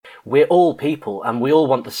we're all people and we all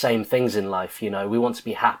want the same things in life. We want to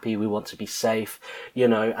be happy, we want to be safe,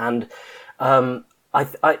 and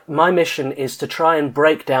my mission is to try and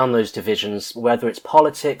break down those divisions, whether it's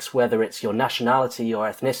politics, whether it's your nationality, your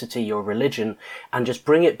ethnicity, your religion, and just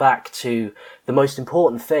bring it back to the most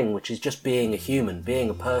important thing, which is just being a human,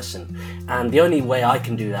 being a person. And the only way I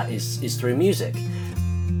can do that is through music.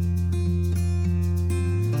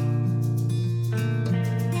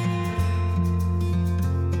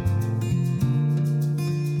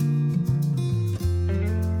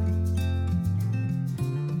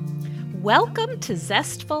 Welcome to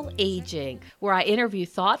Zestful Aging, where I interview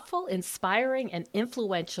thoughtful, inspiring, and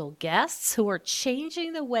influential guests who are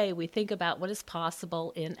changing the way we think about what is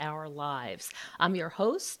possible in our lives. I'm your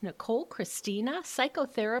host, Nicole Christina,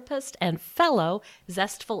 psychotherapist and fellow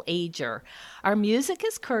Zestful Ager. Our music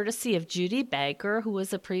is courtesy of Judy Baker, who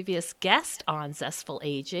was a previous guest on Zestful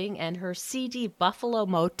Aging, and her CD Buffalo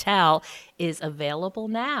Motel is available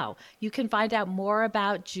now. You can find out more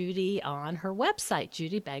about Judy on her website,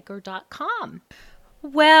 judybaker.com.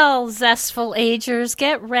 Well, Zestful Agers,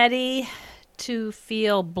 get ready to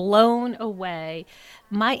feel blown away.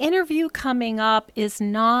 My interview coming up is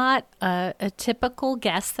not a typical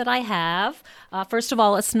guest that I have. First of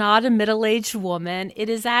all, it's not a middle-aged woman. It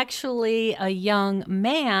is actually a young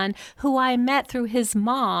man who I met through his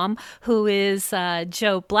mom, who is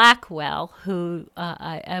Joe Blackwell, who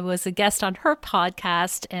I was a guest on her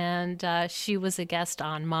podcast, and she was a guest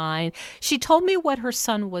on mine. She told me what her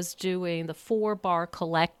son was doing, the 4-Bar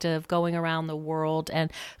Collective, going around the world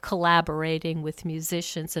and collaborating with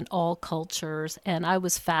musicians in all cultures, and I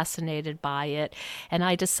was fascinated by it. And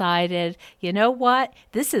I decided, you know what?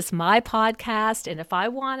 This is my podcast, and if I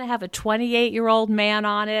want to have a 28-year-old man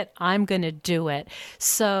on it, I'm going to do it.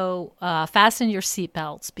 So fasten your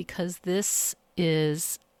seatbelts, because this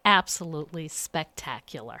is absolutely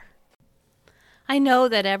spectacular. I know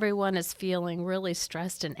that everyone is feeling really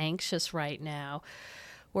stressed and anxious right now.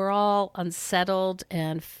 We're all unsettled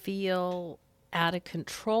and feel out of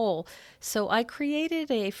control. So I created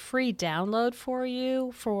a free download for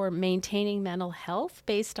you for maintaining mental health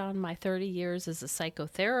based on my 30 years as a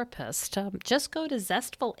psychotherapist. Just go to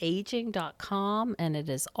zestfulaging.com and it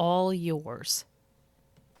is all yours.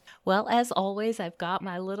 Well, as always, I've got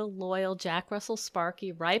my little loyal Jack Russell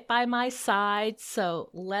Sparky right by my side.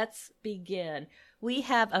 So let's begin. We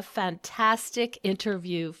have a fantastic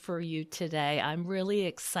interview for you today. I'm really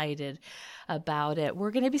excited about it.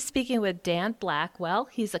 We're going to be speaking with Dan Blackwell.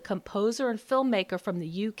 He's a composer and filmmaker from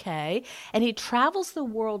the UK, and he travels the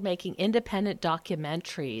world making independent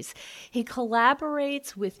documentaries. He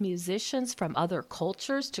collaborates with musicians from other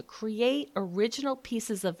cultures to create original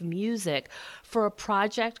pieces of music for a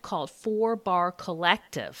project called 4-Bar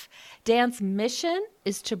Collective. Dan's mission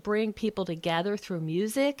is to bring people together through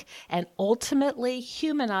music and ultimately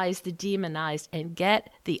humanize the demonized and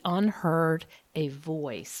get the unheard a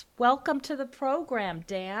voice. Welcome to the program,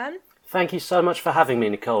 Dan. Thank you so much for having me,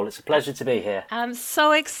 Nicole. It's a pleasure to be here. I'm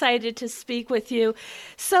so excited to speak with you.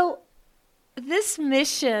 So this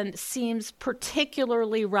mission seems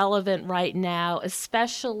particularly relevant right now,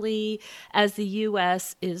 especially as the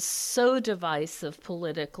U.S. is so divisive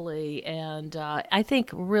politically and I think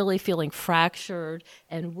really feeling fractured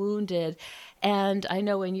and wounded. And I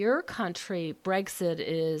know in your country, Brexit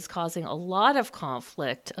is causing a lot of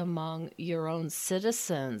conflict among your own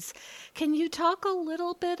citizens. Can you talk a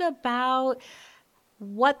little bit about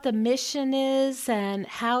what the mission is and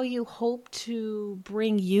how you hope to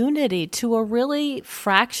bring unity to a really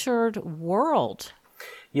fractured world?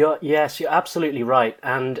 Yes, you're absolutely right.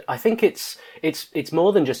 And I think it's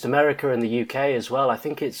more than just America and the UK as well. I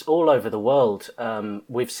think it's all over the world.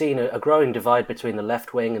 We've seen a growing divide between the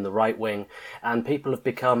left wing and the right wing, and people have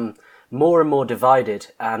become more and more divided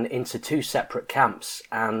and into two separate camps.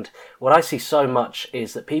 And what I see so much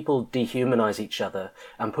is that people dehumanize each other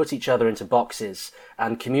and put each other into boxes,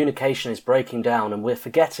 and communication is breaking down, and we're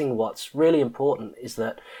forgetting what's really important is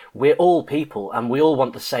that we're all people and we all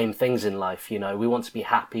want the same things in life. We want to be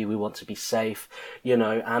happy, we want to be safe,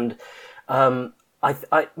 and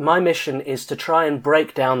my mission is to try and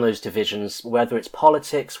break down those divisions, whether it's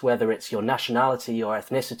politics, whether it's your nationality, your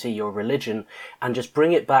ethnicity, your religion, and just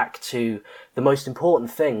bring it back to the most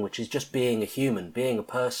important thing, which is just being a human, being a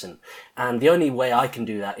person. And the only way I can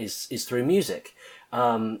do that is through music.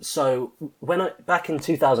 So back in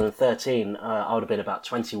 2013, I would have been about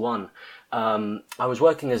 21. I was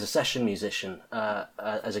working as a session musician,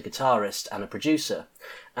 as a guitarist and a producer.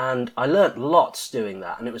 And I learnt lots doing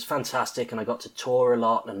that, and it was fantastic, and I got to tour a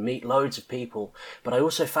lot and meet loads of people. But I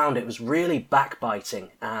also found it was really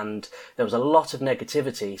backbiting, and there was a lot of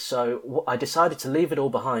negativity. So I decided to leave it all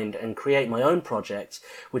behind and create my own project,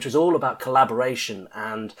 which was all about collaboration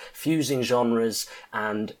and fusing genres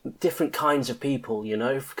and different kinds of people, you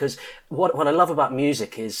know, because what I love about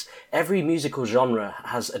music is every musical genre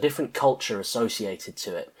has a different culture associated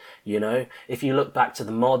to it. You know, if you look back to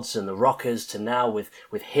the mods and the rockers to now with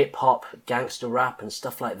hip hop, gangster rap and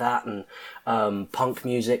stuff like that, and punk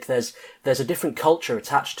music, there's a different culture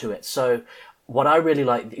attached to it. So what I really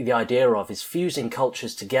like the idea of is fusing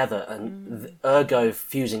cultures together, and ergo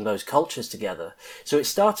fusing those cultures together. So it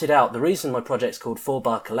started out, the reason my project's called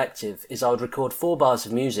 4-Bar Collective is I would record 4 bars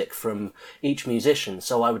of music from each musician.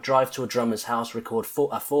 So I would drive to a drummer's house, record a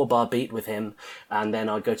 4-bar beat with him, and then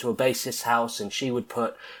I'd go to a bassist's house and she would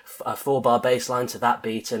put a 4-bar bass line to that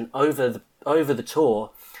beat, and over the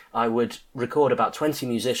tour I would record about 20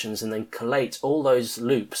 musicians and then collate all those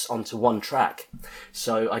loops onto one track.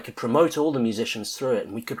 So I could promote all the musicians through it,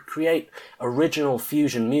 and we could create original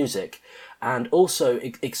fusion music and also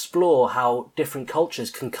explore how different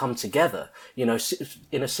cultures can come together, you know,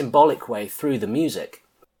 in a symbolic way through the music.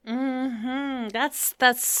 That's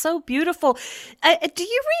so beautiful. Do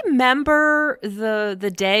you remember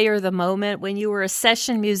the day or the moment when you were a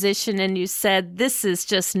session musician and you said, this is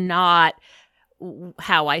just not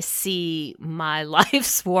how I see my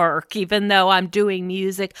life's work, even though I'm doing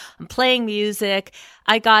music, I'm playing music,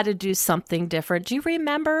 I got to do something different. Do you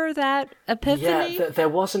remember that epiphany? Yeah, there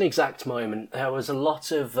was an exact moment. There was a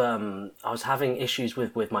lot of, I was having issues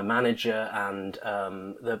with my manager, and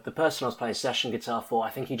the person I was playing session guitar for, I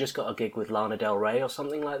think he just got a gig with Lana Del Rey or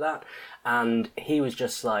something like that. And he was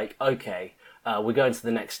just like, okay, we're going to the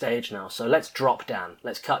next stage now, so let's drop Dan,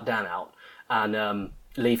 let's cut Dan out, and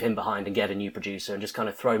leave him behind and get a new producer and just kind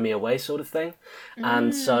of throw me away sort of thing.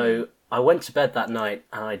 And so I went to bed that night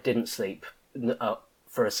and I didn't sleep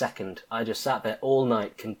for a second. I just sat there all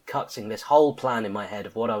night concocting this whole plan in my head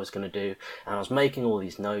of what I was going to do, and I was making all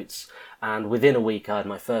these notes, and within a week I had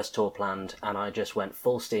my first tour planned, and I just went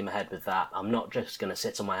full steam ahead with that. I'm not just going to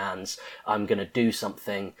sit on my hands, I'm going to do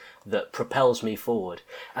something that propels me forward.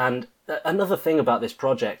 And another thing about this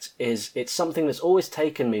project is it's something that's always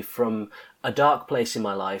taken me from a dark place in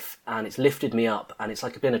my life, and it's lifted me up, and it's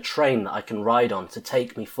like been a train that I can ride on to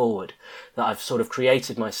take me forward, that I've sort of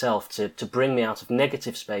created myself to bring me out of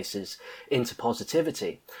negative spaces into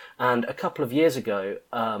positivity. And a couple of years ago,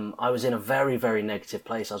 I was in a very, very negative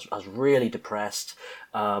place. I was really depressed.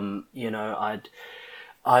 You know,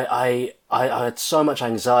 I had so much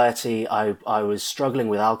anxiety. I was struggling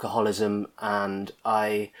with alcoholism, and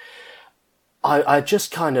I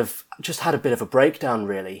just had a bit of a breakdown,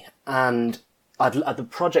 really. And the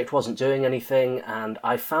project wasn't doing anything, and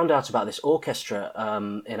I found out about this orchestra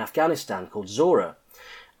in Afghanistan called Zora.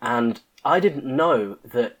 And I didn't know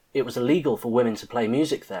that it was illegal for women to play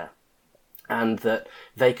music there, and that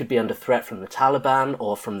they could be under threat from the Taliban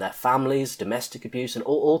or from their families, domestic abuse, and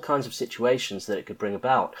all kinds of situations that it could bring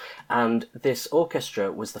about. And this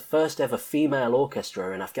orchestra was the first ever female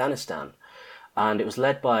orchestra in Afghanistan. And it was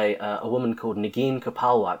led by a woman called Nagin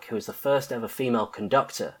Kopalwak, who was the first ever female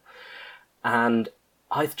conductor. And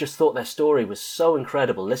I just thought their story was so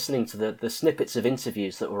incredible, listening to the snippets of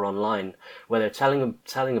interviews that were online, where they're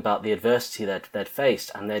telling about the adversity they'd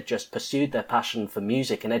faced, and they'd just pursued their passion for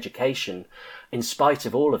music and education in spite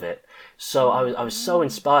of all of it. So I was so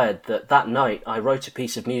inspired that night I wrote a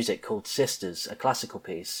piece of music called Sisters, a classical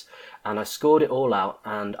piece, and I scored it all out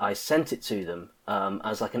and I sent it to them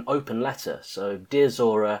as like an open letter. So, dear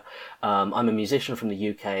Zora, I'm a musician from the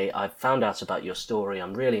UK. I've found out about your story.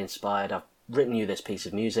 I'm really inspired. I've written you this piece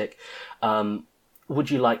of music.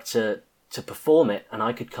 Would you like to perform it? And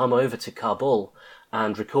I could come over to Kabul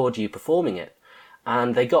and record you performing it.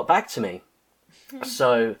 And they got back to me.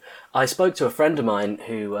 So I spoke to a friend of mine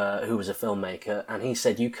who was a filmmaker, and he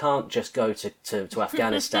said, you can't just go to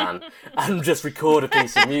Afghanistan and just record a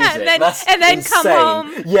piece of music. That's then insane.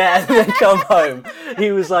 Come home. Yeah, and then come home.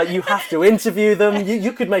 He was like, you have to interview them.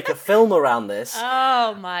 You could make a film around this.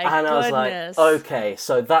 Oh my goodness. And I was like, okay,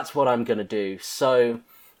 so that's what I'm going to do. So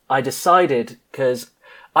I decided, because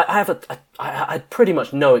I had pretty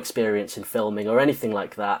much no experience in filming or anything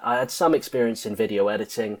like that. I had some experience in video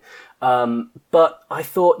editing, but I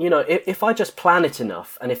thought, you know, if I just plan it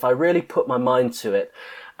enough, and if I really put my mind to it,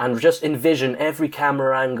 and just envision every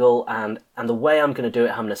camera angle and the way I'm going to do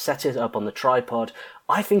it, how I'm going to set it up on the tripod,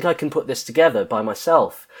 I think I can put this together by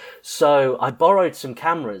myself. So I borrowed some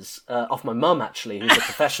cameras off my mum, actually, who's a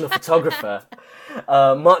professional photographer.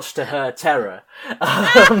 much to her terror.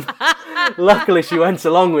 Luckily, she went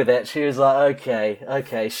along with it. She was like,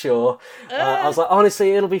 okay, sure. I was like,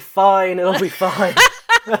 honestly, it'll be fine.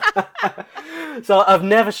 So I've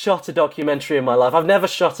never shot a documentary in my life. I've never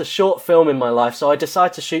shot a short film in my life. So I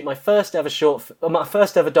decided to shoot my first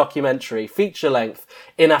ever documentary, feature length,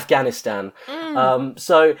 in Afghanistan.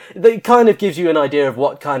 So it kind of gives you an idea of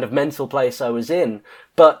what kind of mental place I was in.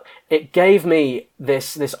 But it gave me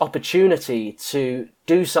this opportunity to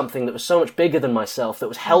do something that was so much bigger than myself, that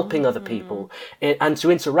was helping other people, and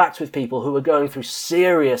to interact with people who were going through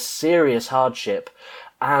serious hardship.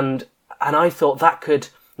 And I thought that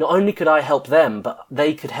not only could I help them, but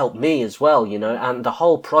they could help me as well, and the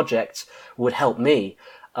whole project would help me,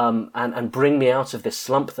 and bring me out of this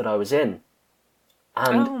slump that I was in.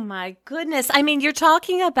 And oh my goodness. I mean, you're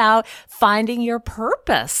talking about finding your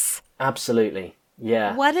purpose. Absolutely.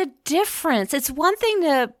 Yeah. What a difference. It's one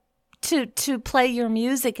thing to play your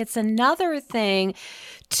music. It's another thing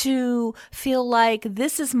to feel like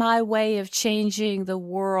this is my way of changing the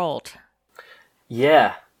world.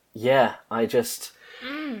 Yeah. I just,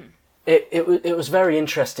 it was very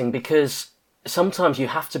interesting, because sometimes you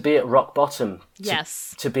have to be at rock bottom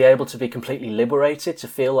to be able to be completely liberated, to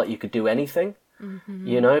feel like you could do anything.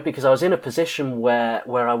 Because I was in a position where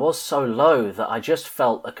I was so low that I just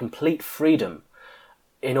felt a complete freedom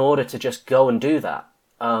in order to just go and do that.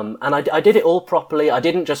 And I did it all properly. I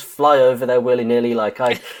didn't just fly over there willy-nilly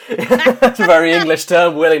it's a very English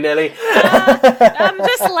term, willy-nilly. I'm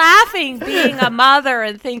just laughing being a mother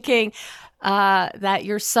and thinking that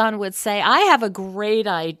your son would say, I have a great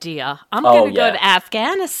idea. I'm going to go to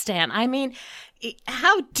Afghanistan. I mean,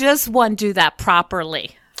 how does one do that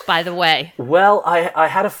properly? By the way. Well, I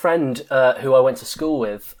had a friend who I went to school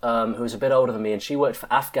with, who was a bit older than me, and she worked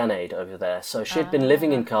for Afghan Aid over there. So she'd been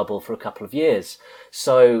living in Kabul for a couple of years.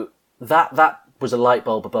 So that was a light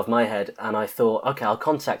bulb above my head, and I thought, okay, I'll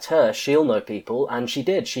contact her. She'll know people, and she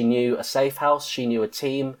did. She knew a safe house. She knew a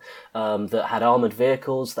team that had armoured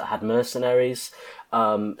vehicles, that had mercenaries.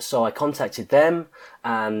 So I contacted them,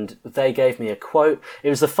 and they gave me a quote. It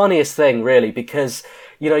was the funniest thing, really, because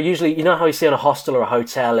usually, how you see in a hostel or a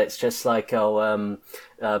hotel, it's just like,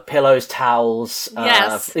 pillows, towels,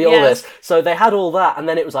 this. So they had all that, and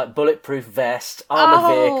then it was like bulletproof vest,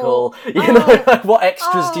 armored vehicle. What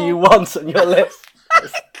extras do you want on your list?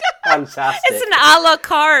 It's fantastic. It's an a la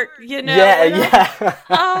carte, Yeah.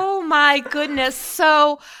 Oh my goodness.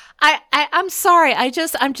 So I'm sorry.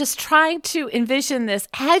 I'm just trying to envision this.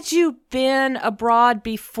 Had you been abroad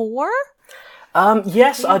before?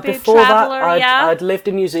 Yes, before that, I'd lived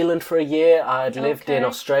in New Zealand for a year. I'd lived in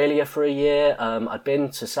Australia for a year. I'd been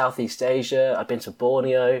to Southeast Asia. I'd been to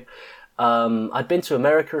Borneo. I'd been to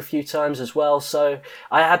America a few times as well. So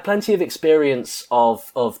I had plenty of experience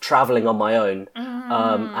of traveling on my own,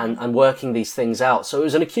 and working these things out. So it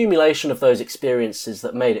was an accumulation of those experiences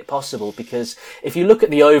that made it possible, because if you look at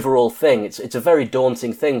the overall thing, it's a very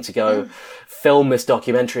daunting thing to go film this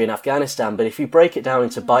documentary in Afghanistan. But if you break it down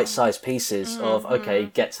into bite-sized pieces of, okay,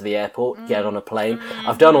 get to the airport, get on a plane.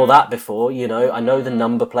 I've done all that before, I know the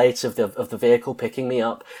number plates of the vehicle picking me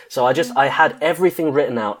up. So I had everything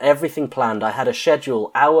written out, everything planned. I had a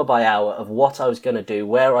schedule hour by hour of what I was going to do,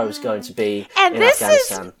 where I was going to be in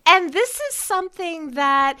Afghanistan. And this is something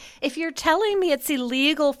that, if you're telling me it's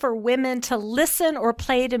illegal for women to listen or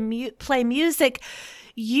play music,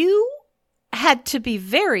 you had to be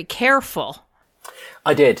very careful.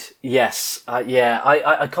 I did, yes.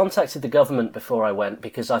 I contacted the government before I went,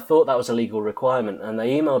 because I thought that was a legal requirement, and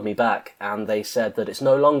they emailed me back and they said that it's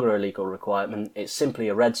no longer a legal requirement. It's simply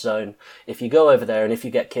a red zone. If you go over there and if you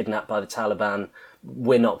get kidnapped by the Taliban,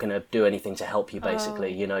 we're not going to do anything to help you,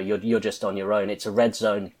 basically. You're just on your own. It's a red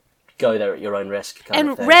zone. Go there at your own risk kind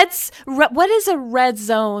of thing. What does a red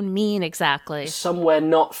zone mean exactly? Somewhere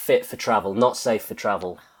not fit for travel, not safe for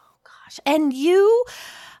travel. Oh, gosh. And you...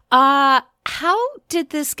 how did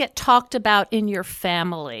this get talked about in your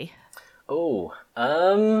family? Well,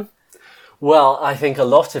 I think a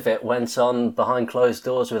lot of it went on behind closed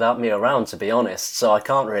doors without me around, to be honest. So I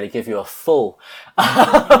can't really give you a full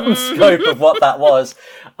scope of what that was.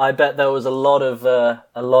 I bet there was a lot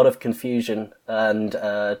of confusion and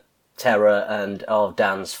terror, and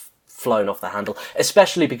Dan's flown off the handle,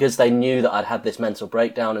 especially because they knew that I'd had this mental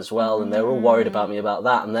breakdown as well, and they were all worried about me about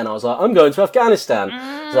that. And then I was like, I'm going to Afghanistan.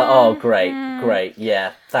 I was like, oh, great,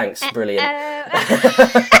 yeah, thanks, brilliant.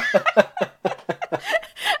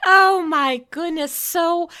 Oh my my goodness.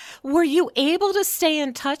 So were you able to stay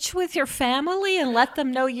in touch with your family and let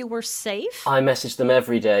them know you were safe? I messaged them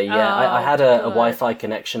every day. Yeah, I had a Wi-Fi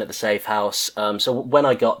connection at the safe house. So when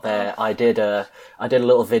I got there, I did a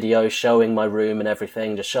little video showing my room and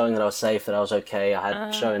everything, just showing that I was safe, that I was okay. I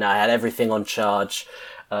had showing I had everything on charge.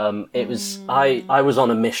 It was I was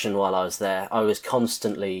on a mission while I was there. I was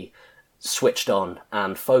constantly switched on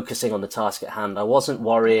and focusing on the task at hand. I wasn't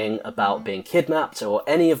worrying about being kidnapped or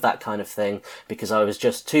any of that kind of thing, because I was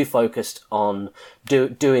just too focused on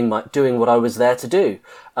doing what I was there to do.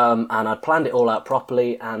 And I planned it all out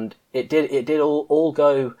properly, and it did all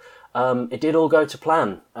go to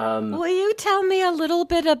plan. Will you tell me a little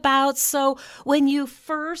bit about, so when you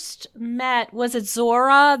first met, was it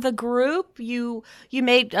Zora, the group? You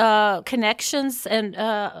made connections, and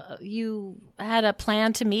you had a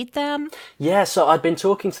plan to meet them? Yeah, so I'd been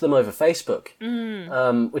talking to them over Facebook,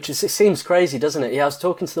 it seems crazy, doesn't it? Yeah, I was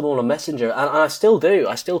talking to them all on Messenger, and I still do.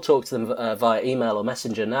 I still talk to them via email or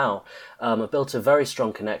Messenger now. I've built a very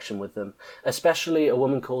strong connection with them, especially a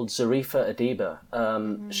woman called Zarifa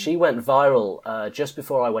Adiba. She went viral just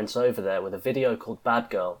before I went over there with a video called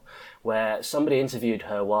Bad Girl, where somebody interviewed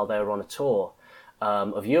her while they were on a tour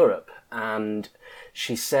of Europe, and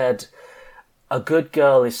she said, a good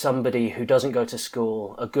girl is somebody who doesn't go to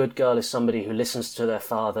school. A good girl is somebody who listens to their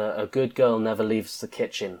father. A good girl never leaves the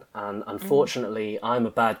kitchen. And unfortunately, I'm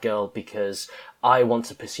a bad girl because I want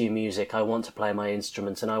to pursue music. I want to play my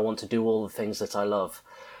instrument, and I want to do all the things that I love.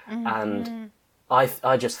 And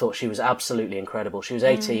I just thought she was absolutely incredible. She was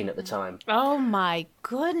 18 at the time. Oh my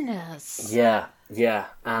goodness. Yeah.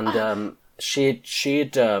 And she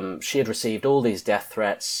had received all these death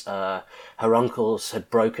threats. Her uncles had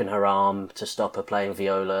broken her arm to stop her playing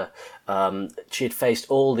viola. She had faced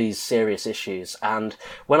all these serious issues. And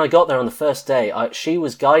when I got there on the first day, she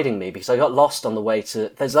was guiding me, because I got lost on the way to...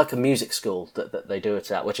 There's like a music school that they do it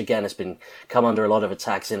at, which again has come under a lot of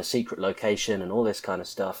attacks in a secret location and all this kind of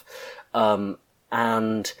stuff.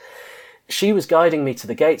 And she was guiding me to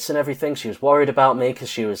the gates and everything. She was worried about me because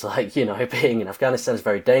she was like, being in Afghanistan is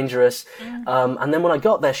very dangerous. And then when I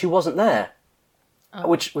got there, she wasn't there.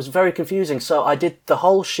 Which was very confusing. So I did the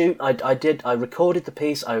whole shoot. I recorded the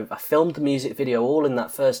piece. I filmed the music video all in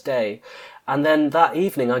that first day. And then that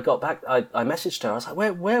evening I got back, I messaged her. I was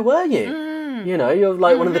like, where were you? You're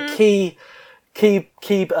like one of the key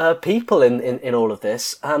people in all of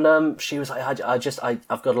this. And she was like,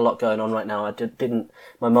 I've got a lot going on right now.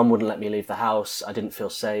 My mum wouldn't let me leave the house. I didn't feel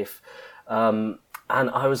safe. And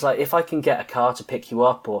I was like, if I can get a car to pick you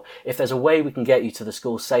up, or if there's a way we can get you to the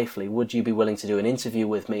school safely, would you be willing to do an interview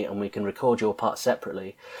with me, and we can record your part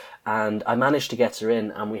separately? And I managed to get her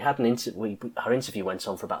in, and we had her interview went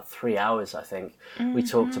on for about 3 hours, I think. We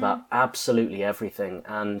talked about absolutely everything,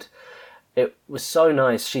 and it was so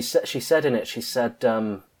nice. She said in it, she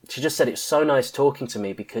just said it was so nice talking to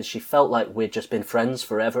me, because she felt like we'd just been friends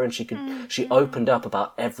forever, and she opened up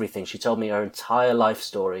about everything. She told me her entire life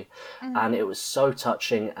story, and it was so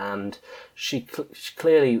touching. And she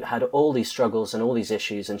clearly had all these struggles and all these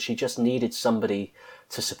issues, and she just needed somebody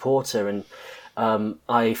to support her. And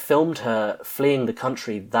I filmed her fleeing the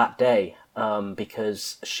country that day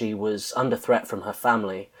because she was under threat from her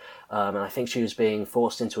family, and I think she was being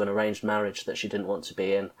forced into an arranged marriage that she didn't want to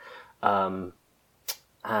be in.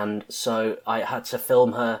 And so I had to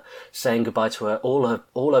film her saying goodbye to all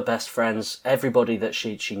her best friends, everybody that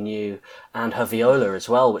she knew, and her viola as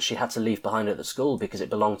well, which she had to leave behind at the school because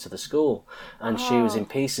it belonged to the school. And she was in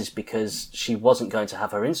pieces because she wasn't going to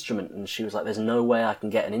have her instrument, and she was like, there's no way I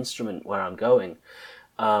can get an instrument where I'm going.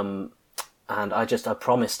 And I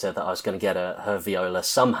promised her that I was going to get her viola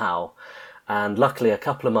somehow. And luckily, a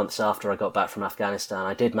couple of months after I got back from Afghanistan,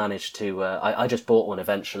 I did manage to... I just bought one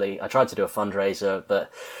eventually. I tried to do a fundraiser,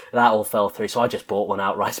 but that all fell through, so I just bought one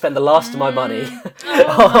outright. I spent the last of my money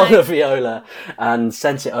on a viola and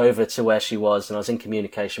sent it over to where she was, and I was in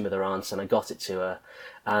communication with her aunts, and I got it to her.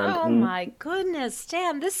 And, oh my goodness,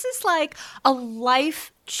 Dan, this is like a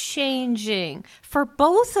life-changing for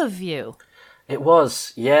both of you. It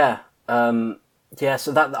was, yeah. Yeah,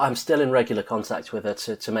 so that I'm still in regular contact with her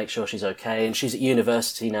to make sure she's okay, and she's at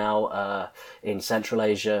university now in Central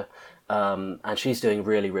Asia, and she's doing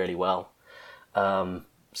really, really well.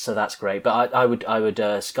 So that's great. But I would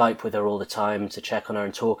Skype with her all the time to check on her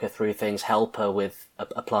and talk her through things, help her with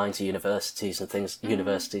applying to universities and things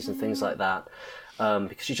like that,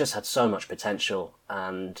 because she just had so much potential,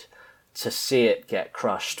 and to see it get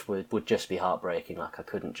crushed would just be heartbreaking. Like, I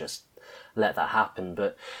couldn't just let that happen,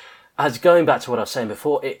 but. As going back to what I was saying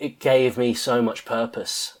before, it gave me so much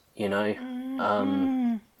purpose you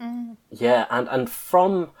know. Yeah, and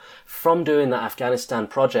from doing that Afghanistan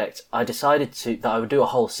project, I decided that I would do a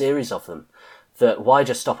whole series of them. That why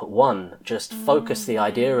just stop at one? Just focus the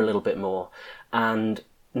idea a little bit more. And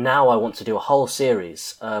now I want to do a whole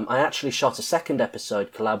series. I actually shot a second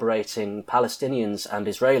episode collaborating Palestinians and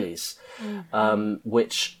Israelis,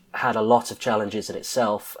 which had a lot of challenges in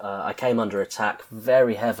itself. I came under attack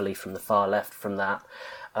very heavily from the far left from that.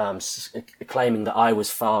 Claiming that I was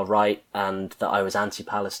far right and that I was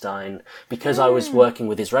anti-Palestine because I was working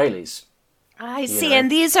with Israelis. I see, and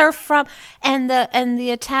these are from, and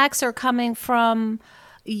the attacks are coming from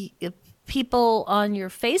people on your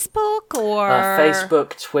Facebook or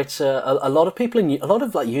Facebook, Twitter. A lot of people a lot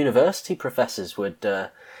of like university professors would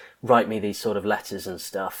write me these sort of letters and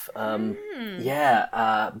stuff.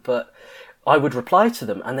 But I would reply to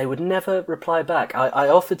them and they would never reply back. I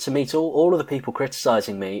offered to meet all of the people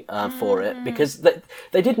criticising me for it because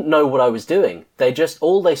they didn't know what I was doing.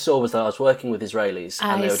 All they saw was that I was working with Israelis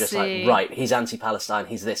and they were just like, right, he's anti-Palestine,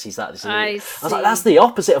 he's this, he's that. I was like, that's the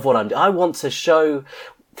opposite of what I'm doing. I want to show,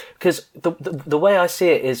 because the way I see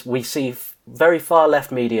it is we see very far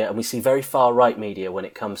left media and we see very far right media when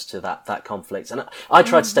it comes to that conflict. And I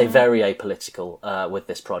try to stay very apolitical with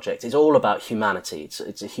this project. It's all about humanity.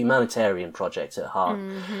 It's a humanitarian project at heart.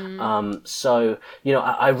 So,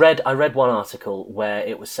 I read one article where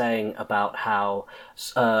it was saying about how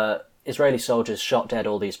Israeli soldiers shot dead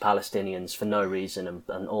all these Palestinians for no reason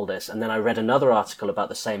and all this. And then I read another article about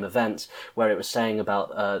the same event where it was saying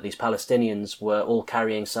about these Palestinians were all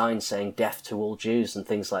carrying signs saying death to all Jews and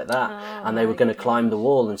things like that. And they were going to climb the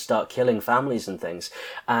wall and start killing families and things.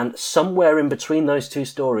 And somewhere in between those two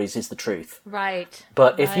stories is the truth. Right.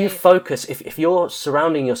 But if you focus, if you're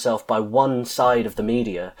surrounding yourself by one side of the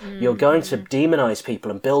media, you're going to demonize people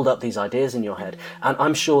and build up these ideas in your head. And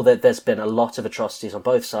I'm sure that there's been a lot of atrocities on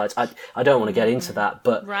both sides. I don't want to get into that,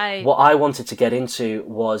 but what I wanted to get into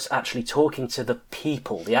was actually talking to the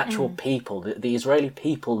people, the actual people, the Israeli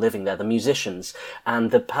people living there, the musicians,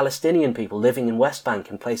 and the Palestinian people living in West Bank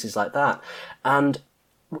and places like that, and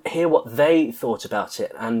hear what they thought about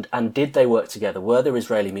it, and did they work together? Were there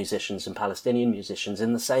Israeli musicians and Palestinian musicians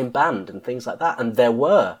in the same band and things like that? And there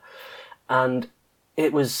were, and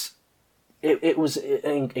it was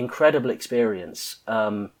an incredible experience.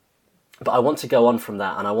 But I want to go on from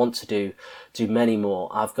that, and I want to do many more.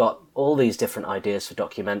 I've got all these different ideas for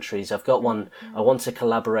documentaries. I've got one. I want to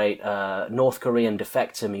collaborate North Korean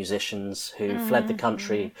defector musicians who fled the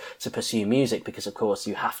country to pursue music, because of course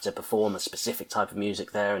you have to perform a specific type of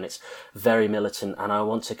music there, and it's very militant. And I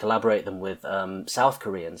want to collaborate them with South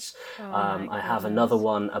Koreans. I have another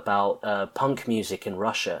one about punk music in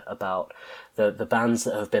Russia, about the bands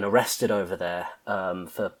that have been arrested over there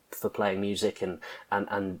for playing music and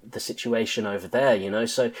the situation over there,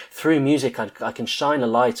 So through music, I can shine a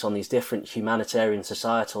light on these different humanitarian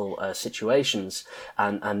societal situations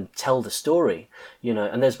and tell the story,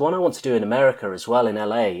 And there's one I want to do in America as well, in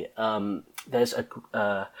LA. There's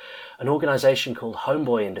an organization called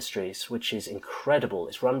Homeboy Industries, which is incredible.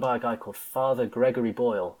 It's run by a guy called Father Gregory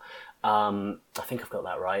Boyle. I think I've got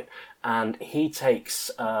that right. And he takes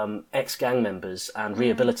ex-gang members and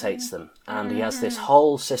rehabilitates them. And he has this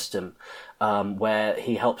whole system where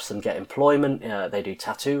he helps them get employment. They do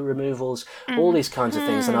tattoo removals, all these kinds of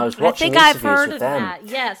things. And I was watching interviews with them. That.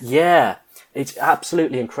 Yes. Yeah. It's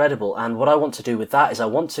absolutely incredible. And what I want to do with that is I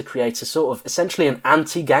want to create a sort of essentially an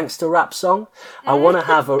anti-gangster rap song. I want to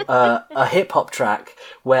have a hip-hop track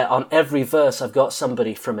where on every verse I've got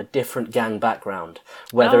somebody from a different gang background,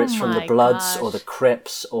 whether it's from the Bloods or the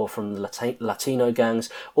Crips or from the Latino gangs,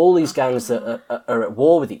 all these gangs that are at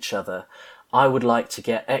war with each other. I would like to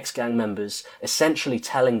get ex-gang members essentially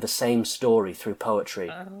telling the same story through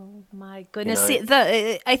poetry. Oh, my goodness. See,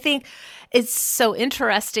 I think it's so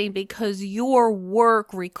interesting because your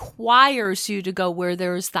work requires you to go where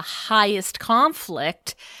there's the highest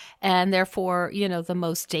conflict and therefore, the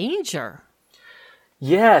most danger.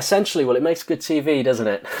 Yeah, essentially. Well, it makes good TV, doesn't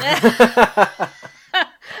it?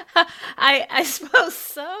 I suppose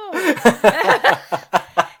so.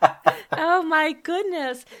 Oh, my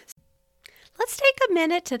goodness. Let's take a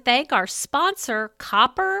minute to thank our sponsor,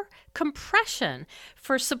 Copper Compression,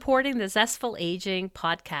 for supporting the Zestful Aging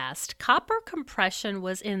podcast. Copper Compression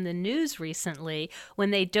was in the news recently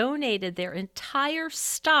when they donated their entire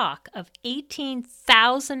stock of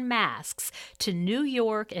 18,000 masks to New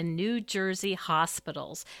York and New Jersey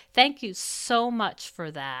hospitals. Thank you so much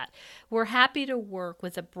for that. We're happy to work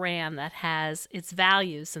with a brand that has its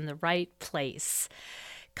values in the right place.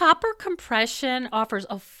 Copper Compression offers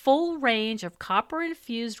a full range of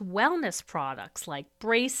copper-infused wellness products like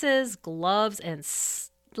braces, gloves, and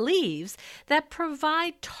leaves that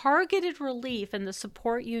provide targeted relief and the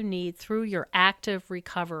support you need through your active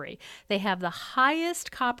recovery. They have the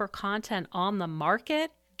highest copper content on the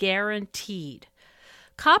market, guaranteed.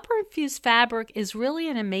 Copper-infused fabric is really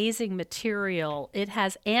an amazing material. It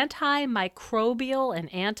has antimicrobial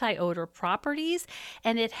and anti-odor properties,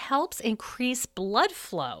 and it helps increase blood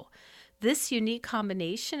flow. This unique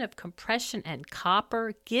combination of compression and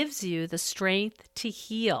copper gives you the strength to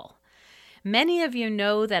heal. Many of you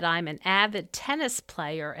know that I'm an avid tennis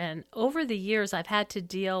player, and over the years I've had to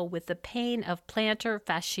deal with the pain of plantar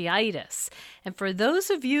fasciitis. And for those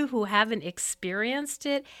of you who haven't experienced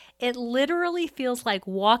it, it literally feels like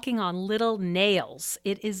walking on little nails.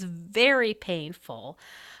 It is very painful,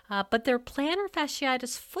 but their plantar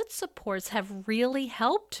fasciitis foot supports have really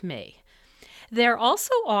helped me. They're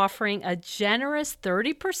also offering a generous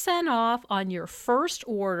 30% off on your first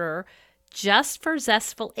order just for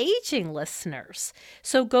Zestful Aging listeners.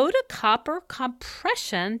 So go to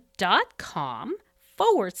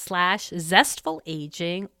coppercompression.com/Zestful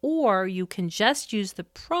Aging, or you can just use the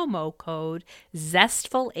promo code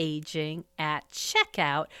Zestful Aging at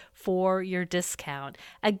checkout for your discount.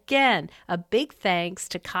 Again, a big thanks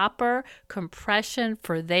to Copper Compression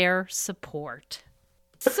for their support.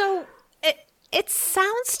 So it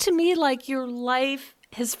sounds to me like your life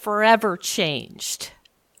has forever changed.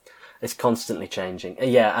 It's constantly changing.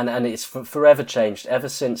 Yeah, and it's forever changed. Ever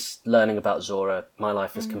since learning about Zora, my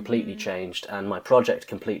life has completely changed, and my project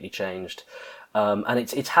completely changed. And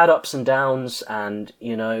it's had ups and downs, and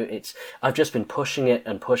I've just been pushing it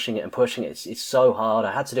and pushing it and pushing it. It's so hard.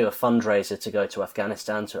 I had to do a fundraiser to go to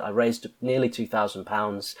Afghanistan. I raised nearly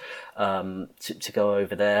 £2,000 to go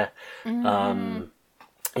over there.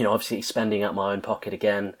 Obviously spending out my own pocket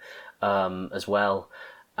again as well.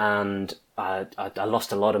 And I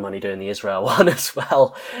lost a lot of money doing the Israel one as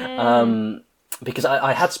well, because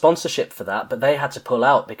I had sponsorship for that, but they had to pull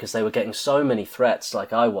out because they were getting so many threats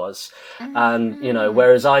like I was. And,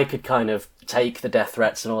 whereas I could kind of take the death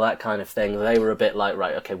threats and all that kind of thing, they were a bit like,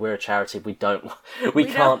 right, okay, we're a charity. We can't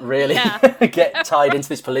really get tied into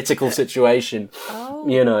this political situation. Oh,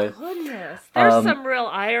 goodness. There's some real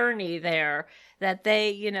irony there. That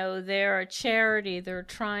they're a charity, they're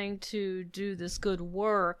trying to do this good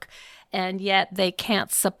work, and yet they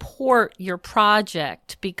can't support your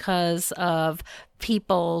project because of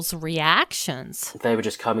people's reactions. They were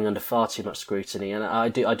just coming under far too much scrutiny, and I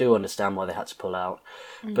do understand why they had to pull out.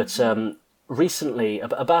 But recently,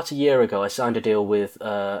 about a year ago, I signed a deal with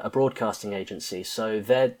a broadcasting agency. So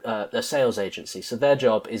they're a sales agency. So their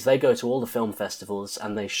job is they go to all the film festivals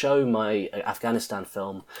and they show my Afghanistan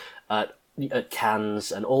film at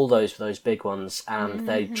Cannes and all those big ones, and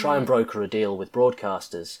they try and broker a deal with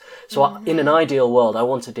broadcasters. So in an ideal world, I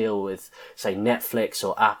want to deal with, say, Netflix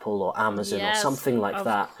or Apple or Amazon or something like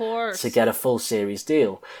that to get a full series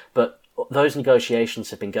deal. But those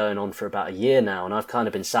negotiations have been going on for about a year now, and I've kind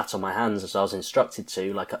of been sat on my hands as I was instructed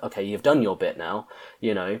to, like, okay, you've done your bit now,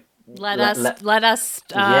 Let us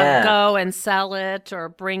go and sell it or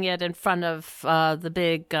bring it in front of the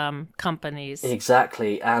big companies.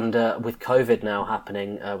 Exactly. And with COVID now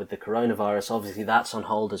happening, with the coronavirus, obviously that's on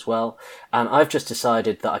hold as well. And I've just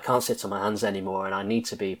decided that I can't sit on my hands anymore and I need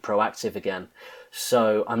to be proactive again.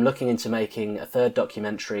 So I'm looking into making a third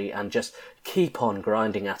documentary and just keep on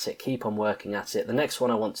grinding at it, keep on working at it. The next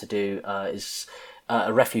one I want to do is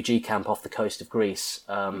a refugee camp off the coast of Greece,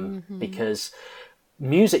 because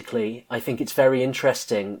musically, I think it's very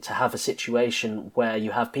interesting to have a situation where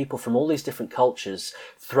you have people from all these different cultures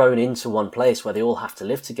thrown into one place where they all have to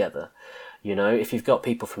live together. If you've got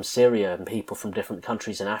people from Syria and people from different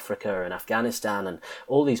countries in Africa and Afghanistan and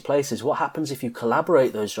all these places, what happens if you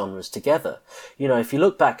collaborate those genres together? If you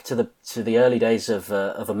look back to the early days of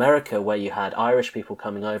America, where you had Irish people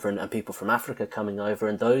coming over and people from Africa coming over,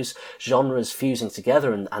 and those genres fusing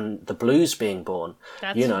together and the blues being born.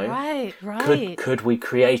 That's right. Could we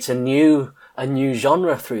create a new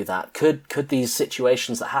genre through that? Could these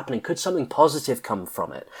situations that are happening, could something positive come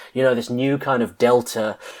from it? This new kind of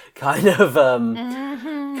Delta kind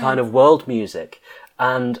of world music.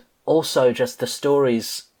 And also just the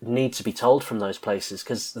stories need to be told from those places,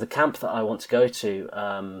 because the camp that I want to go to,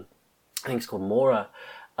 I think it's called Mora,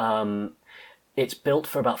 it's built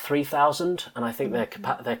for about 3,000, and I think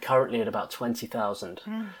they're currently at about 20,000.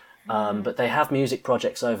 But they have music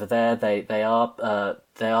projects over there. They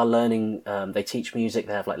are learning. They teach music.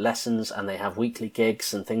 They have like lessons, and they have weekly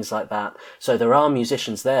gigs and things like that. So there are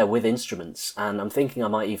musicians there with instruments, and I'm thinking I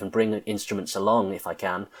might even bring instruments along if I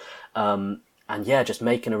can. And just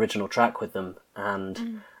make an original track with them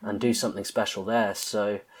and do something special there.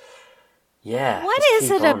 So Yeah, What just is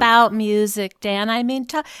keep it on. about music, Dan? I mean,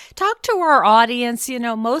 talk to our audience. You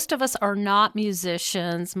know, most of us are not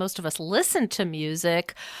musicians. Most of us listen to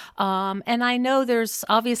music. And I know there's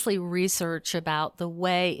obviously research about the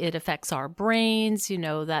way it affects our brains, you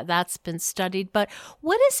know, that's been studied. But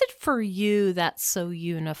what is it for you that's so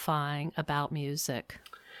unifying about music?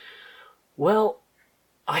 Well,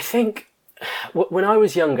 I think when I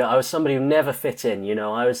was younger, I was somebody who never fit in. You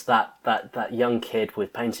know, I was that young kid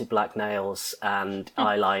with painted black nails and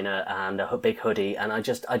eyeliner and a big hoodie, and I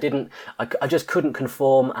just couldn't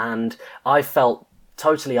conform, and I felt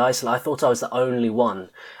totally isolated. I thought I was the only one,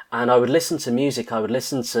 and I would listen to music, I would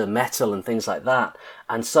listen to metal and things like that,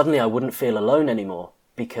 and suddenly I wouldn't feel alone anymore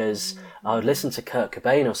because I would listen to Kurt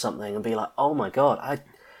Cobain or something and be like, oh my god,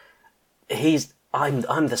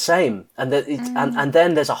 I'm the same, and and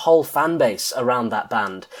then there's a whole fan base around that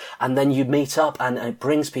band, and then you meet up and it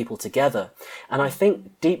brings people together. And I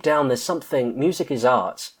think deep down there's something. Music is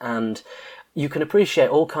art, and you can appreciate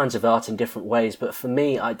all kinds of art in different ways. But for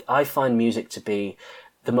me, I find music to be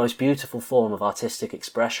the most beautiful form of artistic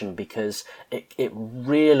expression because it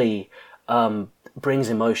really brings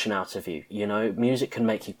emotion out of you. You know, music can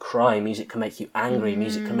make you cry, music can make you angry,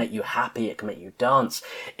 music can make you happy, it can make you dance,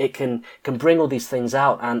 it can bring all these things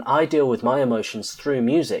out. And I deal with my emotions through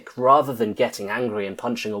music rather than getting angry and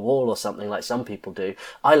punching a wall or something like some people do.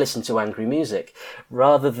 I listen to angry music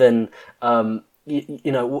rather than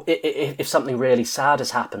you know, if something really sad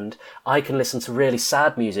has happened, I can listen to really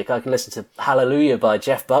sad music. I can listen to Hallelujah by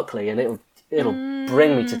Jeff Buckley, and it'll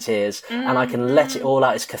bring me to tears, and I can let it all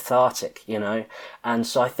out. It's cathartic, you know. And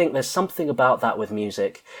so I think there's something about that with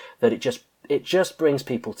music that it just brings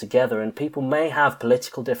people together, and people may have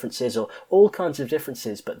political differences or all kinds of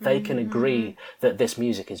differences, but they can agree that this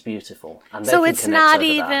music is beautiful, and they So can it's connect not over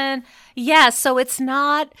that. even, yeah, so it's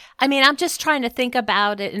not, I mean, I'm just trying to think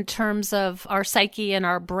about it in terms of our psyche and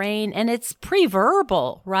our brain, and it's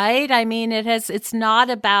pre-verbal, right? I mean, it's not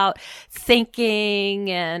about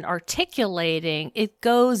thinking and articulating. It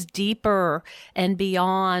goes deeper and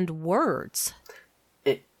beyond words.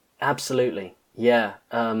 It absolutely, yeah.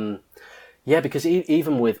 Yeah, because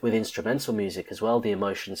even with instrumental music as well, the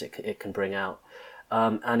emotions it can bring out,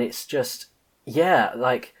 and it's just, yeah,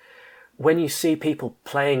 like when you see people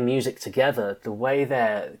playing music together, the way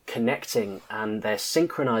they're connecting and they're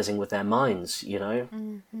synchronizing with their minds, you know,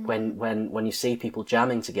 when you see people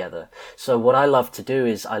jamming together. So what I love to do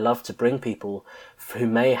is I love to bring people who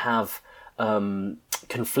may have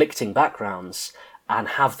conflicting backgrounds and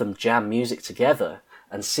have them jam music together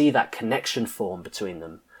and see that connection form between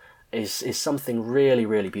them is something really,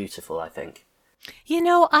 really beautiful, I think. You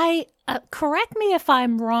know, I correct me if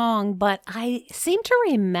I'm wrong, but I seem to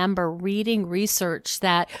remember reading research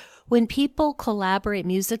that when people collaborate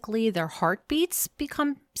musically, their heartbeats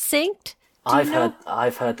become synced. Do you know?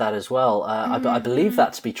 I've heard that as well. I believe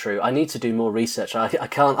that to be true. I need to do more research. I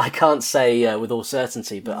can't say with all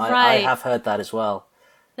certainty, but I Right. have heard that as well.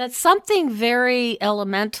 That something very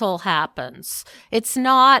elemental happens. It's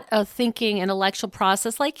not a thinking intellectual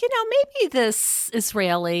process like, you know, maybe this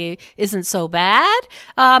Israeli isn't so bad.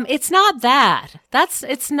 It's not that.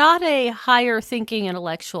 It's not a higher thinking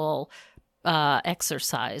intellectual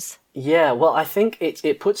exercise. Yeah, well, I think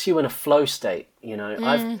it puts you in a flow state. You know,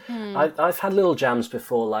 I've had little jams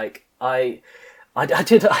before. Like I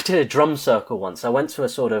did a drum circle once. I went to a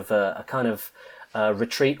sort of a kind of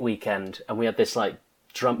retreat weekend, and we had this like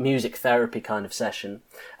drum music therapy kind of session.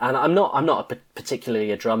 And I'm not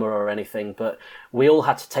particularly a drummer or anything, but we all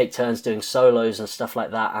had to take turns doing solos and stuff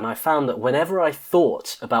like that. And I found that whenever I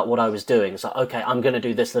thought about what I was doing, it's like, okay, I'm going to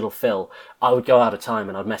do this little fill, I would go out of time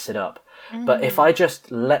and I'd mess it up. But if I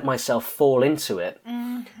just let myself fall into it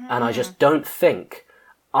and I just don't think,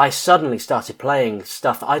 I suddenly started playing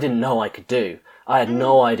stuff I didn't know I could do. I had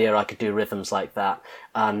no idea I could do rhythms like that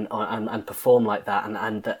and perform like that,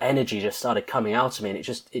 and the energy just started coming out of me, and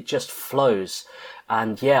it just flows.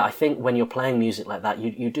 And yeah, I think when you're playing music like that,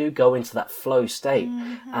 you do go into that flow state.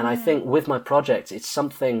 And I think with my project, it's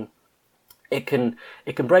something. It can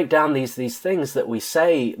break down these things that we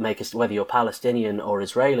say make us, whether you're Palestinian or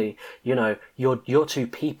Israeli. You know, you're two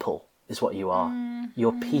people is what you are.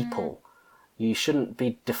 You're people. You shouldn't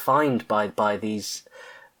be defined by these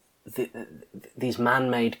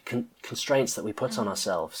man-made constraints that we put on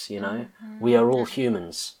ourselves. You know, we are all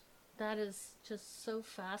humans. That is just so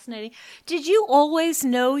fascinating. Did you always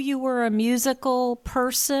know you were a musical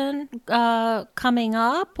person coming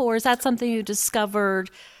up, or is that something you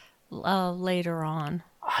discovered later on?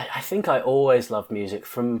 I think I always loved music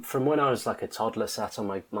from when I was like a toddler, sat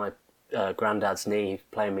on my granddad's knee,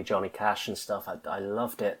 playing me Johnny Cash and stuff. I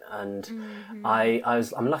loved it, and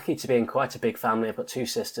I'm lucky to be in quite a big family. I've got 2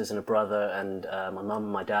 sisters and a brother, and my mum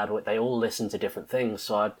and my dad. They all listen to different things.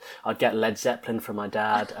 So I'd get Led Zeppelin from my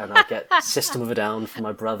dad, and I'd get System of a Down from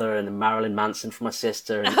my brother, and Marilyn Manson from my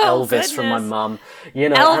sister, and Elvis from my mum. You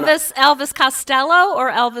know, Elvis Costello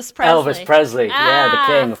or Elvis Presley? Elvis Presley, yeah,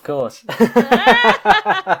 the king, of course.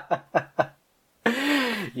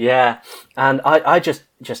 Yeah, and I just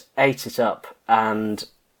ate it up, and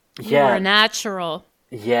yeah, you were natural.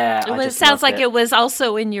 Yeah, it sounds like it was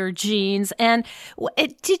also in your genes. And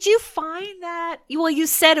did you find that? Well, you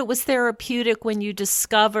said it was therapeutic when you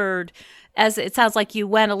discovered. As it sounds like you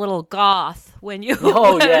went a little goth when you.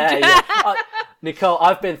 Oh yeah. Nicole,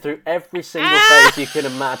 I've been through every single phase you can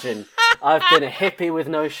imagine. I've been a hippie with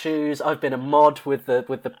no shoes. I've been a mod with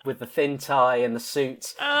the thin tie and the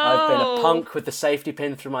suit. I've been a punk with the safety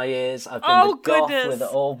pin through my ears. I've been the goth with the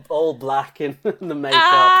all black in the makeup.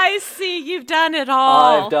 I see. You've done it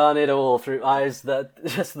all. I've done it all through eyes that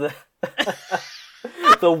just the.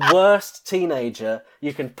 The worst teenager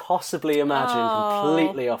you can possibly imagine,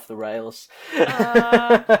 completely off the rails.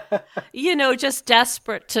 Just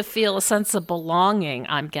desperate to feel a sense of belonging,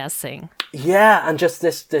 I'm guessing. Yeah, and just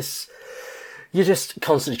this you're just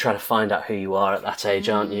constantly trying to find out who you are at that age,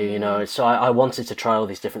 aren't you? You know, so I wanted to try all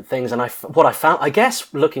these different things, and what I found, I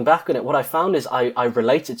guess, looking back on it, what I found is I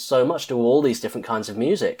related so much to all these different kinds of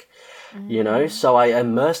music. You know, so I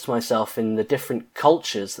immersed myself in the different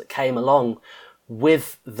cultures that came along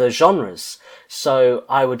with the genres. So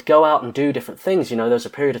I would go out and do different things. You know, there was a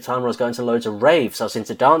period of time where I was going to loads of raves. I was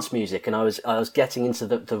into dance music, and I was getting into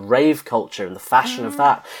the rave culture and the fashion of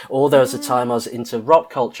that. Or there was a time I was into rock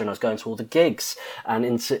culture, and I was going to all the gigs and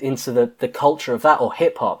into the culture of that, or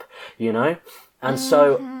hip hop, you know. And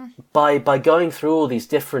so by going through all these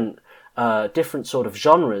different sort of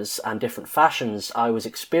genres and different fashions, I was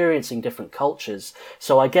experiencing different cultures.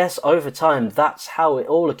 So I guess over time, that's how it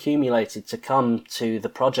all accumulated to come to the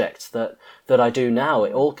project that I do now.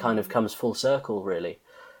 It all kind of comes full circle, really.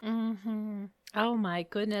 Mm-hmm. Oh my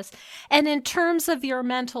goodness. And in terms of your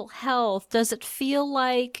mental health, does it feel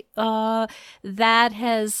like that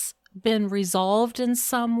has been resolved in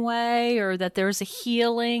some way, or that there's a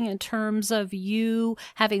healing in terms of you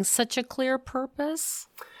having such a clear purpose?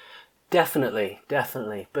 Definitely.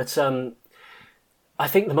 But I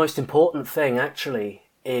think the most important thing actually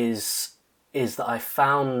is that I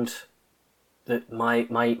found that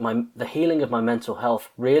the healing of my mental health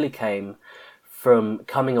really came from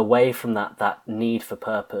coming away from that need for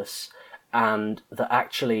purpose, and that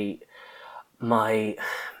actually my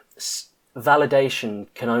validation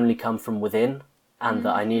can only come from within. And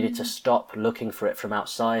that I needed to stop looking for it from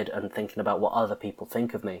outside and thinking about what other people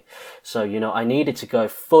think of me. So, you know, I needed to go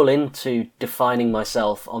full into defining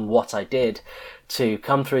myself on what I did to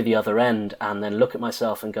come through the other end and then look at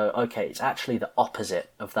myself and go, okay, it's actually the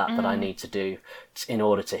opposite of that I need to do in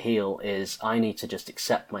order to heal. Is I need to just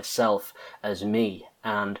accept myself as me.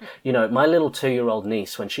 And, you know, my little 2-year-old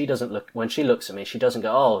niece, when she looks at me, she doesn't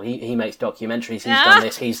go, oh, he makes documentaries, he's done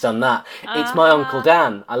this, he's done that. It's my Uncle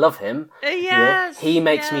Dan. I love him. Yes. He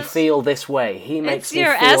makes me feel this way. He makes me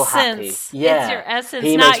feel happy. Yeah. It's your essence,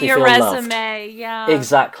 he not makes me your feel resume. loved. Yeah.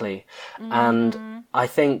 Exactly. And I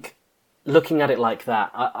think looking at it like that,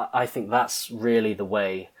 I think that's really the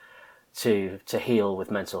way to heal with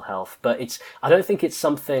mental health. But I don't think it's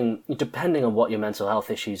something, depending on what your mental health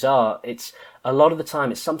issues are, it's a lot of the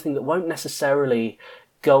time it's something that won't necessarily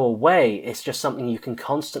go away. It's just something you can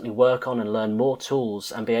constantly work on and learn more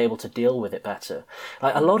tools and be able to deal with it better.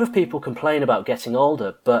 Like, a lot of people complain about getting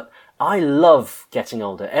older, but I love getting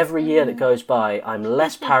older. Every year that goes by, I'm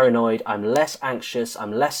less paranoid, I'm less anxious,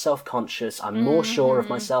 I'm less self-conscious, I'm more sure of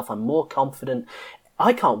myself, I'm more confident.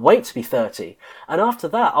 I can't wait to be 30. And after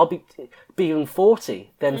that, I'll be being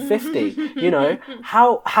 40, then 50. You know,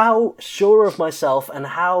 how sure of myself and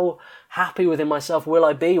how happy within myself will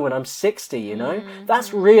I be when I'm 60, you know?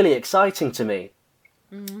 That's really exciting to me.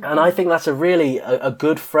 And I think that's a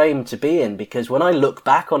good frame to be in, because when I look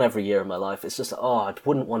back on every year of my life, it's just, I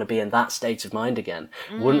wouldn't want to be in that state of mind again.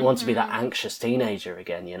 Wouldn't want to be that anxious teenager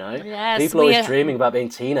again, you know? Yes, people always dreaming about being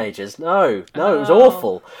teenagers. No, it was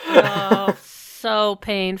awful. So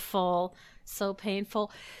painful. So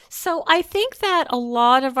painful. So I think that a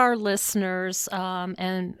lot of our listeners,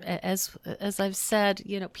 and as I've said,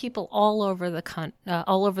 you know, people all over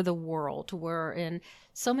the world, we're in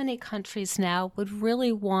so many countries now would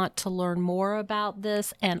really want to learn more about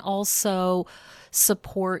this and also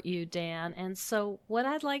support you, Dan. And so what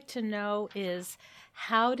I'd like to know is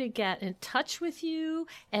how to get in touch with you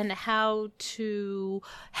and how to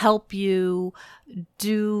help you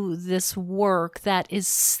do this work that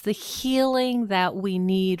is the healing that we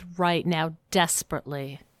need right now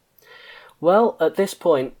desperately. Well, at this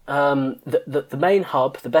point, the main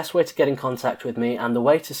hub, the best way to get in contact with me and the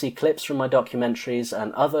way to see clips from my documentaries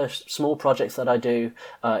and other small projects that I do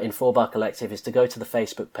in 4-Bar Collective is to go to the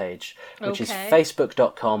Facebook page, which is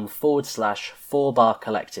facebook.com/4-Bar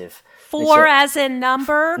Collective. Four as in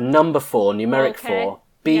number? Number 4, numeric 4,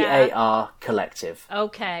 BAR Collective.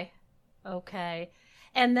 Okay.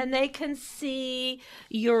 And then they can see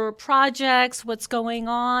your projects, what's going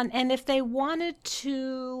on, and if they wanted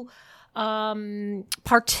to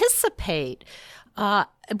participate,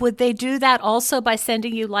 would they do that also by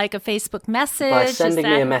sending you like a Facebook message? By sending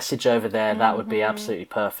me a message over there, that would be absolutely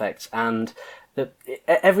perfect. And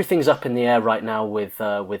everything's up in the air right now with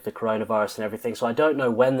the coronavirus and everything, so I don't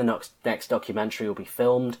know when the next documentary will be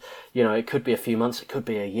filmed. You know, it could be a few months, it could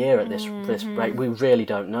be a year at this rate. We really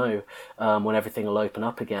don't know when everything will open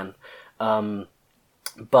up again. But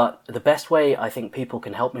the best way I think people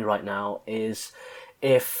can help me right now is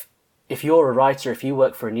if you're a writer, if you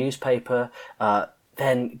work for a newspaper,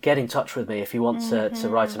 then get in touch with me if you want to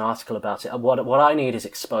write an article about it. What I need is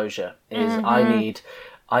exposure.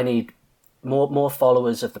 I need more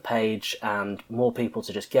followers of the page and more people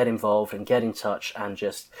to just get involved and get in touch and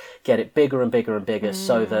just get it bigger and bigger and bigger,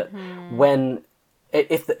 so that when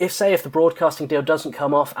if the broadcasting deal doesn't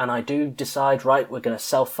come off and I do decide, right, we're going to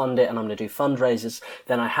self-fund it and I'm going to do fundraisers,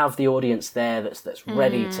 then I have the audience there that's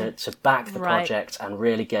ready to back the project and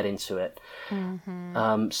really get into it.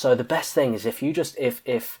 So the best thing is if you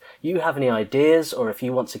have any ideas or if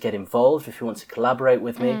you want to get involved, if you want to collaborate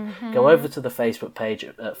with me, go over to the Facebook page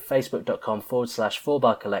at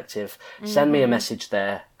facebook.com/4-Bar Collective, send me a message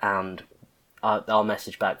there and I'll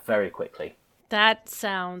message back very quickly. That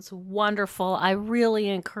sounds wonderful. I really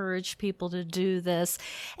encourage people to do this.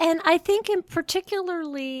 And I think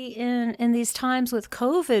particularly in these times with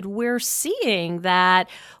COVID, we're seeing that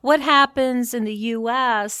what happens in the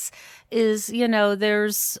U.S. is,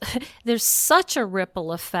 there's such a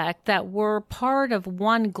ripple effect that we're part of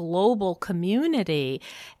one global community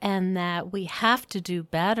and that we have to do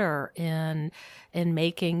better in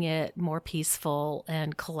making it more peaceful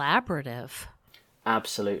and collaborative.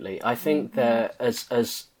 Absolutely. I think that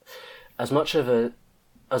as much of a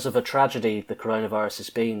tragedy the coronavirus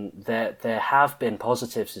has been, there have been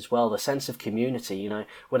positives as well. The sense of community,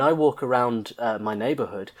 when I walk around my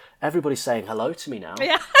neighborhood, everybody's saying hello to me now.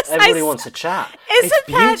 Yes, everybody wants to chat. Isn't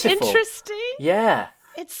that interesting? Yeah.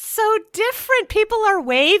 It's so different. People are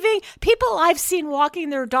waving. People I've seen walking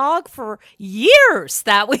their dog for years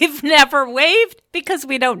that we've never waved because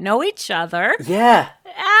we don't know each other. Yeah.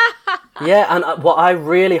 Yeah, and what I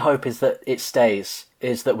really hope is that it stays,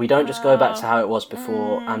 is that we don't just go back to how it was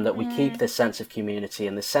before and that we keep this sense of community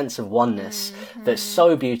and this sense of oneness that's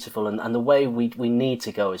so beautiful and the way we need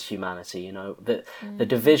to go as humanity, the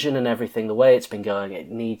division and everything, the way it's been going,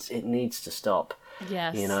 it needs to stop.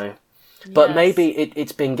 Yes. But maybe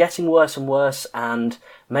it's been getting worse and worse, and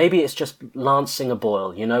maybe it's just lancing a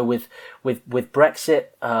boil. With Brexit,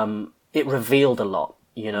 it revealed a lot.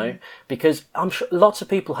 Because I'm sure lots of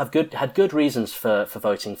people had good reasons for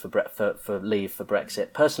voting for leave for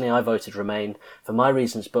Brexit. Personally, I voted Remain for my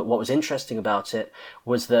reasons. But what was interesting about it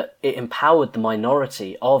was that it empowered the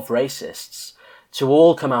minority of racists to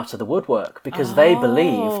all come out of the woodwork because they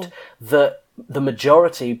believed that the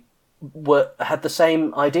majority had the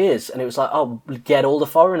same ideas, and it was like, get all the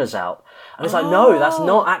foreigners out. And it's like, no, that's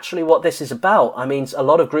not actually what this is about. I mean, a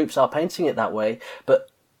lot of groups are painting it that way, but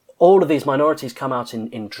all of these minorities come out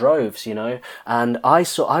in droves, and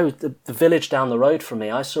the village down the road from me,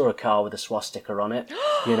 I saw a car with a swastika on it,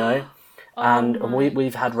 and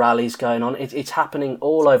we've had rallies going on. It's happening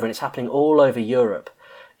all over, and it's happening all over Europe.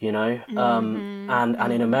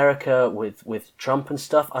 And in America with Trump and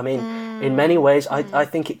stuff. I mean, in many ways, I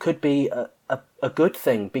think it could be a good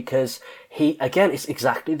thing because it's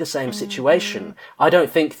exactly the same situation. I don't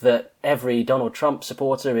think that every Donald Trump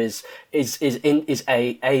supporter is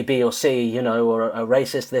A, B or C, or a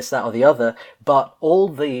racist, this, that or the other. But all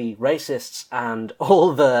the racists and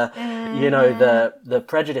all the, the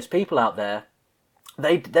prejudiced people out there,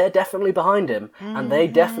 they're definitely behind him, and they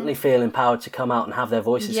definitely feel empowered to come out and have their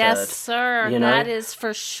voices heard. Yes, sir. That is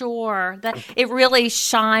for sure. That it really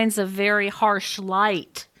shines a very harsh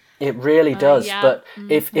light. It really does. But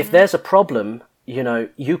if there's a problem,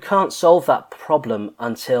 you can't solve that problem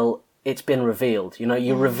until it's been revealed. You know,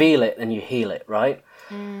 you reveal it and you heal it, right?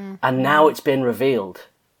 And now it's been revealed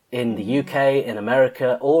in the UK, in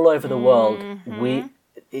America, all over the world.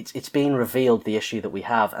 It's been revealed, the issue that we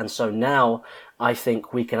have, and so now I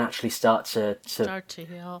think we can actually start to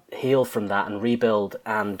heal from that and rebuild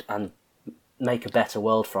and make a better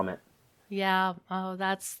world from it. Yeah. Oh,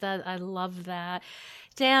 that's that. I love that.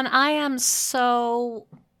 Dan, I'm just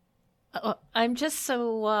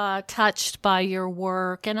so touched by your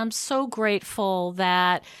work, and I'm so grateful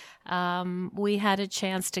that we had a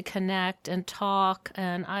chance to connect and talk.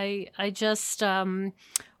 And I just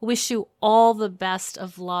wish you all the best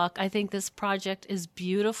of luck. I think this project is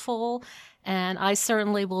beautiful, and I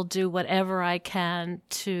certainly will do whatever I can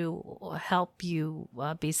to help you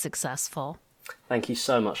be successful. Thank you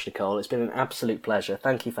so much, Nicole. It's been an absolute pleasure.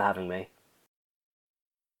 Thank you for having me.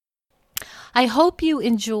 I hope you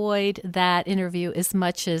enjoyed that interview as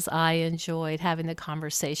much as I enjoyed having the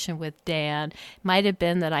conversation with Dan. Might have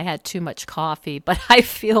been that I had too much coffee, but I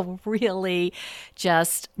feel really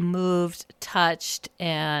just moved, touched,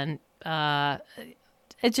 and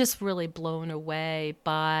just really blown away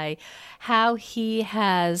by how he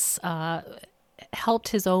has helped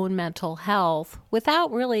his own mental health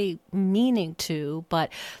without really meaning to,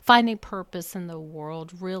 but finding purpose in the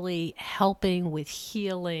world, really helping with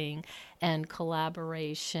healing and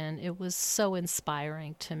collaboration. It was so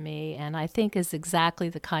inspiring to me, and I think is exactly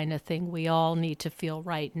the kind of thing we all need to feel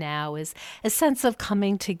right now, is a sense of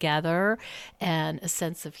coming together and a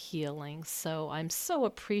sense of healing. So I'm so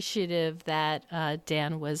appreciative that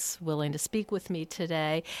Dan was willing to speak with me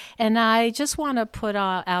today, and I just want to put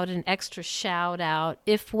out an extra shout out.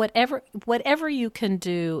 If whatever you can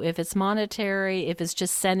do, if it's monetary, if it's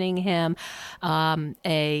just sending him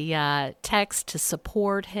a text to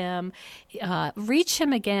support him, reach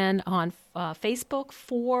him again on Facebook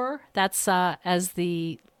that's as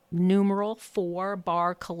the numeral 4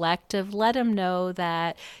 Bar Collective. Let him know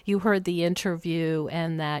that you heard the interview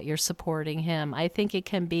and that you're supporting him. I think it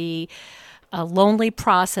can be a lonely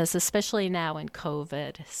process, especially now in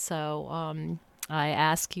COVID. So I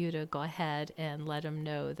ask you to go ahead and let him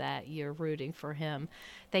know that you're rooting for him.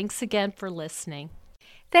 Thanks again for listening.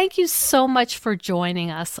 Thank you so much for joining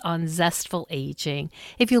us on Zestful Aging.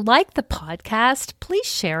 If you like the podcast, please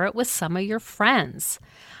share it with some of your friends.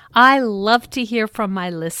 I love to hear from my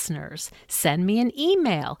listeners. Send me an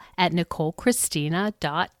email at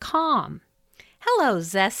NicoleChristina.com. Hello,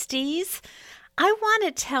 Zesties. I want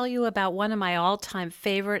to tell you about one of my all-time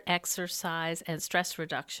favorite exercise and stress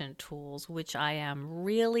reduction tools, which I am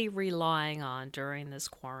really relying on during this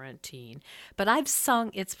quarantine. But I've sung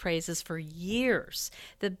its praises for years.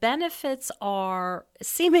 The benefits are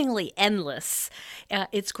seemingly endless.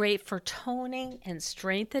 It's great for toning and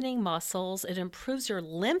strengthening muscles. It improves your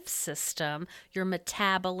lymph system, your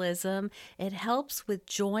metabolism. It helps with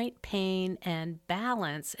joint pain and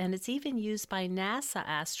balance. And it's even used by NASA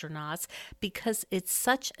astronauts because it's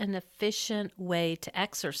such an efficient way to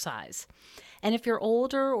exercise. And if you're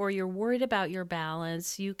older or you're worried about your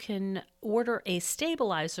balance, you can order a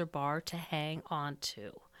stabilizer bar to hang on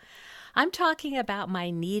to. I'm talking about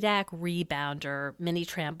my Needak Rebounder mini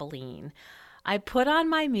trampoline. I put on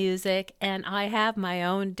my music and I have my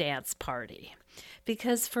own dance party.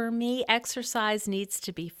 Because for me, exercise needs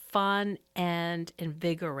to be fun and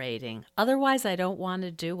invigorating. Otherwise, I don't want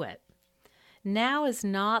to do it. Now is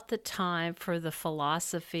not the time for the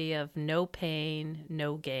philosophy of no pain,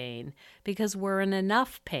 no gain, because we're in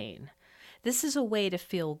enough pain. This is a way to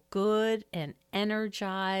feel good and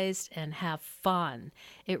energized and have fun.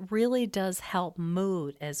 It really does help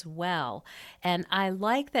mood as well. And I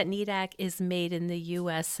like that Needak is made in the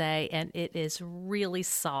USA and it is really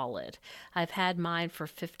solid. I've had mine for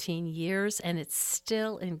 15 years and it's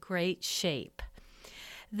still in great shape.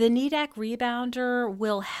 The Needak Rebounder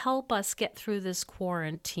will help us get through this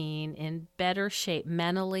quarantine in better shape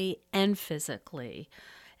mentally and physically.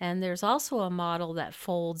 And there's also a model that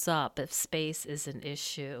folds up if space is an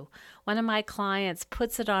issue. One of my clients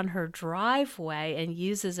puts it on her driveway and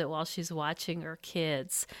uses it while she's watching her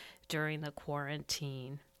kids during the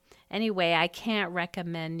quarantine. Anyway, I can't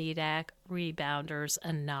recommend Needak Rebounders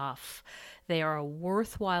enough. They are a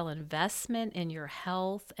worthwhile investment in your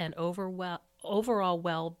health and overall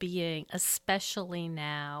well-being, especially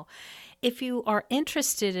now. If you are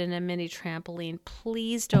interested in a mini trampoline,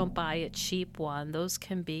 please don't buy a cheap one. Those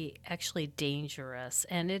can be actually dangerous,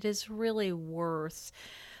 and it is really worth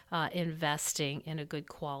investing in a good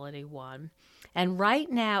quality one. And right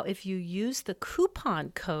now, if you use the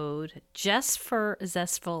coupon code just for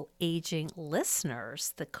Zestful Aging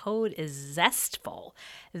listeners, the code is Zestful.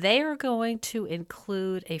 They are going to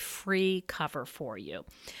include a free cover for you.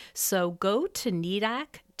 So go to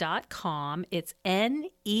needak.com. It's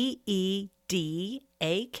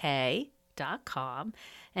NEEDAK.com.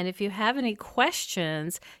 And if you have any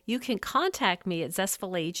questions, you can contact me at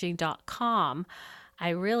zestfulaging.com. I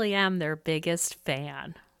really am their biggest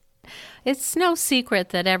fan. It's no secret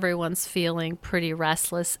that everyone's feeling pretty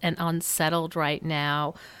restless and unsettled right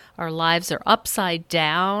now. Our lives are upside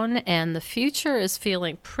down, and the future is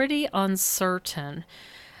feeling pretty uncertain.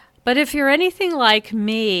 But if you're anything like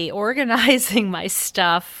me, organizing my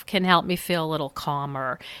stuff can help me feel a little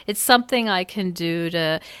calmer. It's something I can do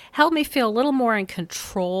to help me feel a little more in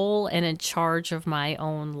control and in charge of my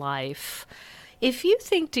own life. If you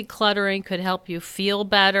think decluttering could help you feel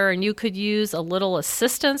better and you could use a little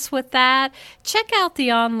assistance with that, check out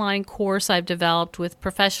the online course I've developed with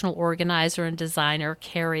professional organizer and designer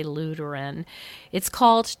Carrie Luderin. It's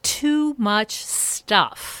called Too Much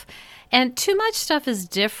Stuff. And Too Much Stuff is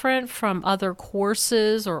different from other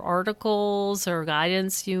courses or articles or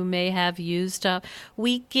guidance you may have used up.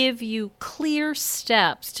 We give you clear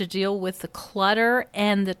steps to deal with the clutter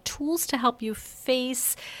and the tools to help you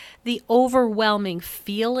face the overwhelming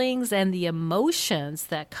feelings and the emotions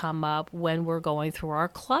that come up when we're going through our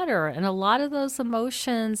clutter. And a lot of those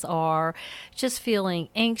emotions are just feeling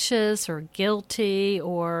anxious or guilty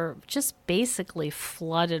or just basically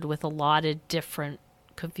flooded with a lot of different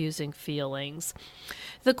confusing feelings.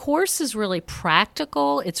 The course is really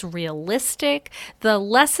practical. It's realistic. The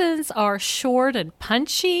lessons are short and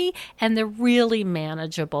punchy, and they're really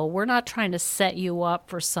manageable. We're not trying to set you up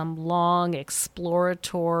for some long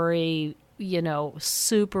exploratory,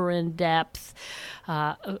 super in-depth,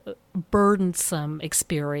 burdensome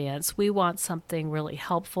experience. We want something really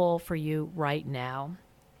helpful for you right now.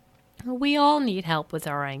 We all need help with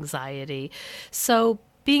our anxiety. So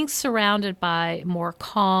being surrounded by more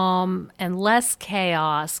calm and less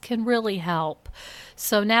chaos can really help.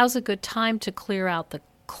 So now's a good time to clear out the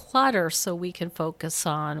clutter so we can focus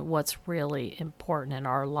on what's really important in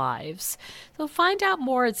our lives. So find out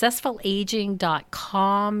more at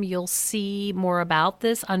zestfulaging.com. You'll see more about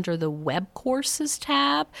this under the web courses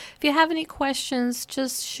tab. If you have any questions,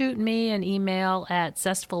 just shoot me an email at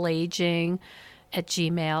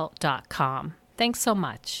zestfulaging@gmail.com. Thanks so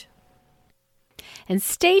much. And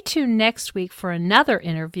stay tuned next week for another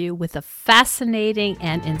interview with a fascinating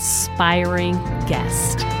and inspiring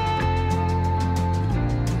guest.